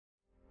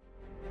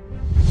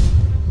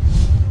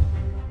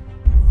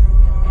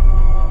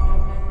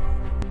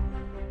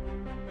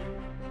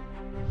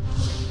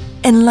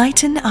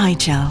Nlighten Eye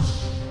Gel.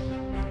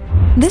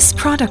 This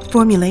product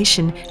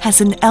formulation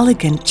has an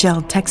elegant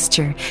gel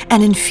texture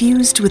and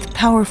infused with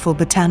powerful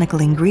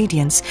botanical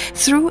ingredients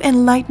through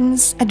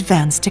Nlighten's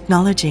advanced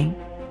technology.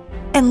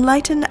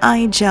 Nlighten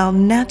Eye Gel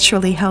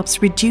naturally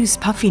helps reduce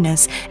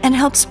puffiness and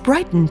helps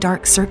brighten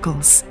dark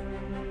circles.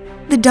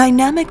 The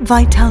dynamic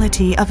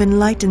vitality of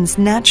Nlighten's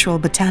natural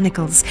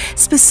botanicals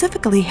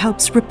specifically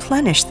helps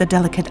replenish the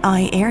delicate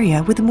eye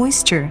area with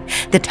moisture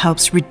that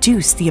helps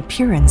reduce the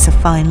appearance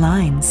of fine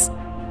lines.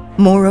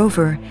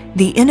 Moreover,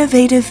 the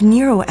innovative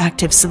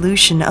neuroactive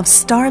solution of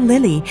Star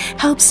Lily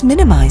helps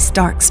minimize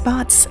dark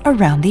spots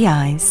around the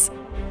eyes.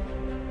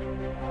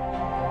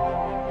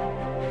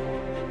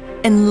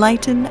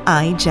 Nlighten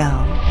Eye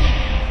Gel.